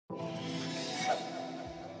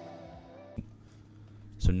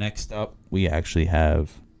So next up, we actually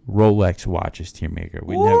have Rolex watches tier maker.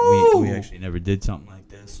 We actually never did something like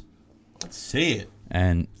this. Let's see it.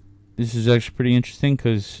 And this is actually pretty interesting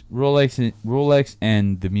because Rolex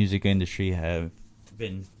and the music industry have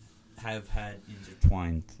had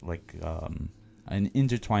intertwined, like an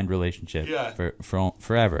intertwined relationship for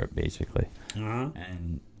forever, basically.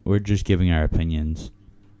 And we're just giving our opinions.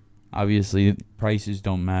 Obviously, prices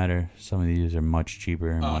don't matter. Some of these are much cheaper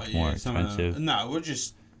and much more expensive. No, we're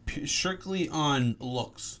just strictly on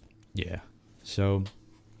looks. Yeah. So,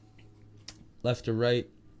 left to right.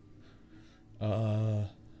 The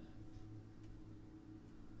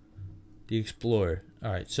Explorer.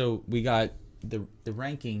 All right. So we got the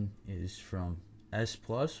ranking is from S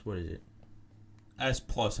plus. What is it? S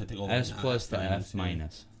plus. I think. S plus to F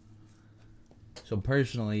minus. So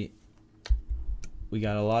personally, we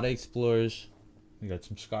got a lot of Explorers, we got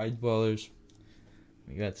some Sky Dwellers,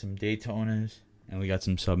 we got some Daytonas, and we got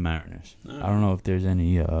some Submariners. I don't know if there's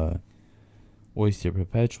any Oyster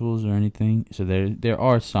Perpetuals or anything. So there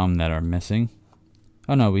are some that are missing.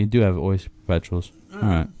 Oh no, we do have Oyster Perpetuals. All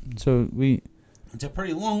right. So it's a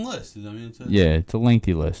pretty long list. I mean, it's a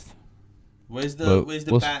lengthy list. Where's the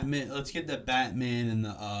Batman? Let's get the Batman and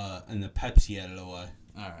the Pepsi out of the way.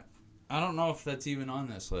 All right. I don't know if that's even on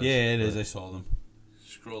this list. Yeah, it is. I saw them.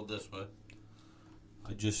 Scroll this way.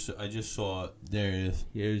 I just saw it. There it is.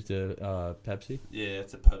 Here's the Pepsi. Yeah,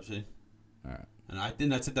 it's a Pepsi. All right. And I think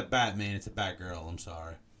that's at the Batman. It's a Batgirl. I'm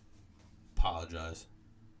sorry. Apologize.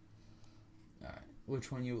 All right.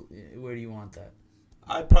 Which one where do you want that?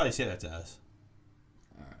 I'd probably say that's S.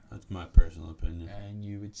 All right. That's my personal opinion. And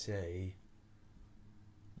you would say,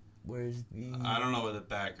 where's the? I don't know where the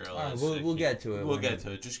Batgirl is. We'll get to it. We'll get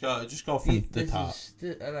to it. Just go from the top.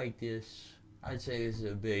 I like this. I'd say this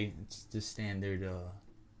is a B. It's the standard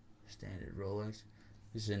Rolex.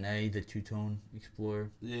 This is an A, the two-tone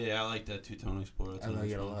Explorer. Yeah, I like that two-tone Explorer. I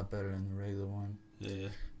like it a lot better than the regular one. Yeah.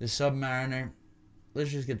 The Submariner.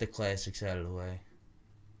 Let's just get the classics out of the way.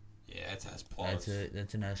 Yeah, that's S plus.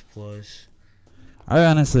 That's an S plus. I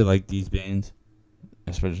honestly like these bands,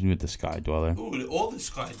 especially with the Sky Dweller. Ooh, all the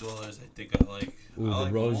Sky Dwellers I think I like. Ooh,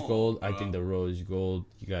 the Rose Gold. I think the Rose Gold,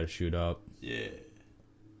 you gotta shoot up. Yeah.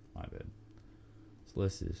 My bad. This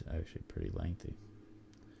list is actually pretty lengthy.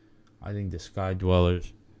 I think the Sky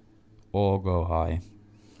Dwellers all go high.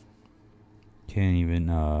 Can't even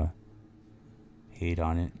hate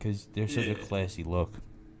on it because they're such a classy look.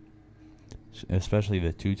 Especially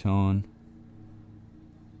the two-tone.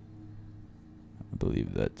 I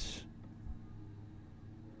believe it's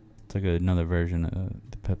like another version of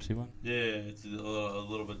the Pepsi one. Yeah, it's a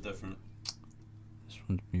little bit different. This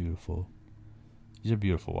one's beautiful. These are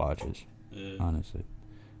beautiful watches. Yeah. Honestly.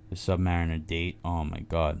 The Submariner date. Oh my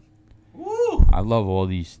god. Woo! I love all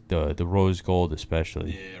these, the rose gold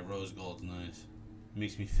especially. Yeah, rose gold's nice.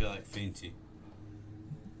 Makes me feel like Fainty.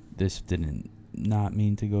 This didn't not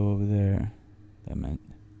mean to go over there. That meant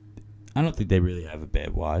I don't think they really have a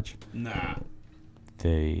bad watch. Nah.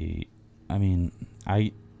 It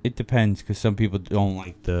depends because some people don't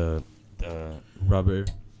like the rubber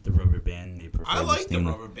band. They prefer I like the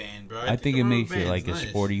stainless. rubber band, bro. I think it makes it like nice. A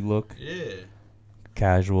sporty look. Yeah.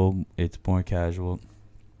 Casual. It's more casual.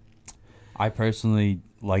 I personally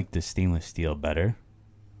like the stainless steel better.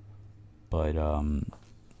 But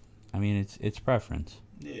it's preference.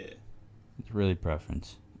 Yeah. It's really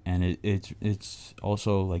preference. And it's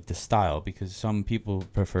also like the style because some people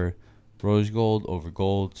prefer rose gold over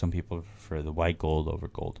gold. Some people prefer the white gold over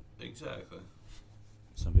gold. Exactly.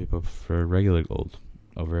 Some people prefer regular gold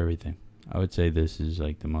over everything. I would say this is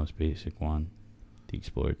like the most basic one, the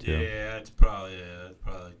Explorer 2. Yeah, that's probably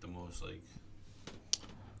like the most like.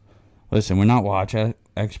 Listen, we're not watch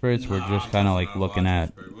experts. We're just kind of like looking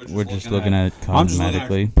at. We're just looking at it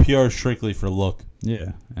cosmetically. Pure, strictly for look.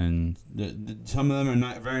 Yeah, and some of them are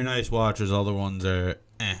not very nice watches. Other ones are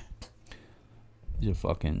eh. You're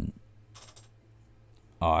fucking.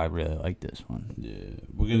 Oh, I really like this one. Yeah,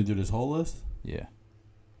 we're gonna do this whole list. Yeah.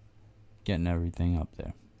 Getting everything up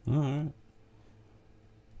there. All right.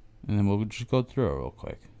 And then we'll just go through it real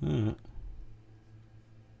quick. All right.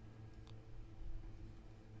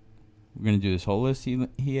 We're gonna do this whole list.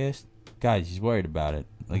 He asked, guys. He's worried about it.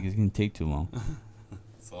 Like it's gonna take too long.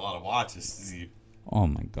 It's a lot of watches. Oh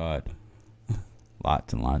my god.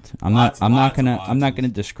 Lots and lots. I'm not gonna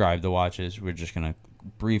describe the watches. We're just gonna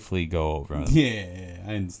briefly go over them. Yeah,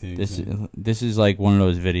 I understand. This is like one of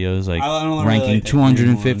those videos like I don't ranking really like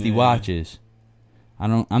 250 watches.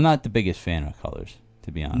 I'm not the biggest fan of colors,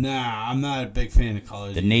 to be honest. Nah, I'm not a big fan of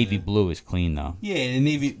colors. The navy blue is clean though. Yeah, the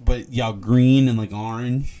navy, but green and like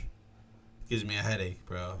orange. gives me a headache,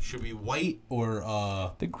 bro. Should be white or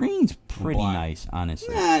The green's pretty black. nice,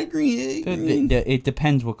 honestly. Nah, green. It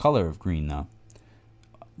depends what color of green though.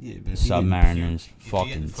 Yeah, but Submariners, if you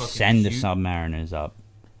fucking get send the cute- Submariners up.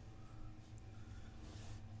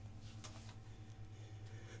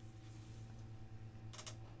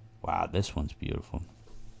 Wow, this one's beautiful.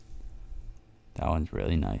 That one's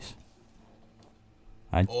really nice.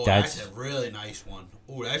 That's a really nice one.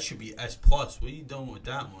 Oh, that should be S plus. What are you doing with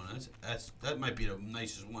that one? That might be the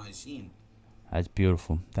nicest one I've seen. That's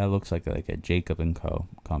beautiful. That looks like a Jacob and Co.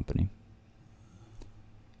 company.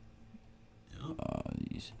 Yeah.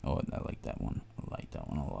 I like that one. I like that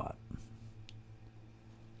one a lot.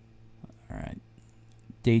 All right,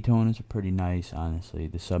 Daytonas are pretty nice, honestly.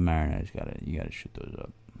 The Submariners you gotta shoot those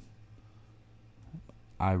up.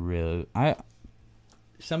 I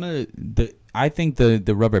think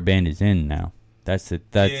the rubber band is in now. That's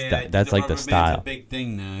like the style. A big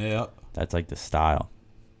thing now. Yeah. That's like the style.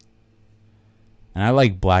 And I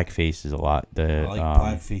like black faces a lot. I like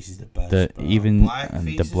black faces the best.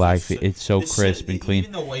 The black face, it's so crisp and clean.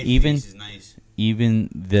 Even the white face is nice. Even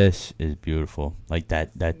this is beautiful. Like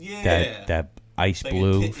that ice like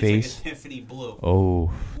blue face. Like a Tiffany blue.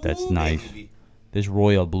 Oh, that's nice. Baby. This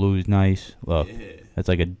royal blue is nice. Look, that's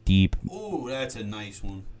like a deep. Ooh, that's a nice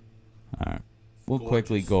one. All right, we'll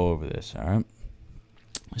quickly go over this. All right.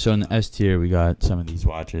 So in the S tier, we got some of these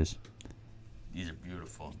watches. These are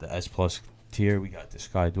beautiful. The S plus tier, we got the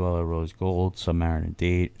Sky Dweller Rose Gold, Submariner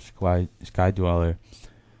Date, Sky Dweller,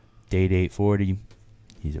 Date 840.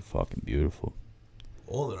 These are fucking beautiful.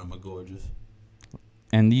 All of them are gorgeous.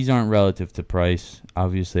 And these aren't relative to price.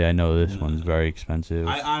 Obviously, I know this one's very expensive.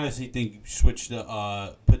 I honestly think switch the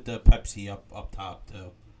put the Pepsi up top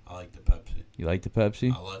too. I like the Pepsi. You like the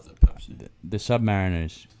Pepsi? I love the Pepsi. The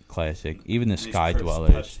Submariner's classic. Even the Nice Sky crisp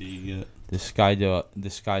Dwellers. Pepsi you get. The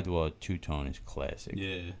Sky Dweller two-tone is classic.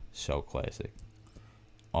 Yeah. So classic.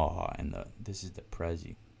 Oh, and this is the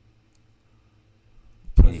Prezi.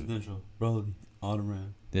 Presidential, brotherly, all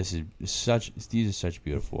around. These are such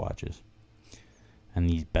beautiful watches. And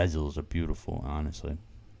these bezels are beautiful, honestly.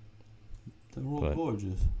 They're all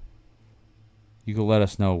gorgeous. You can let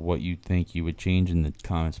us know what you think you would change in the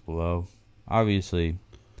comments below. Obviously,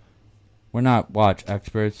 we're not watch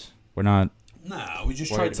experts. We're not. Nah, we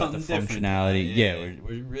just tried tried something the different. Functionality. Yeah,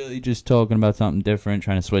 we're really just talking about something different,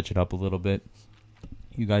 trying to switch it up a little bit.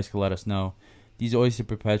 You guys can let us know. These Oyster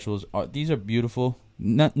Perpetuals are beautiful.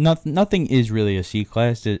 Nothing is really a C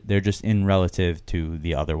class. They're just in relative to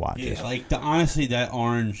the other watches. Yeah, like honestly, that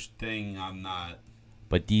orange thing, I'm not.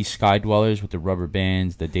 But these Sky Dwellers with the rubber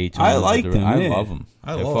bands, the Daytona, I like them. I love them.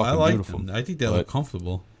 I like beautiful. Them. I think they look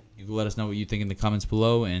comfortable. You can let us know what you think in the comments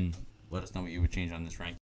below, and let us know what you would change on this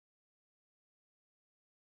ranking.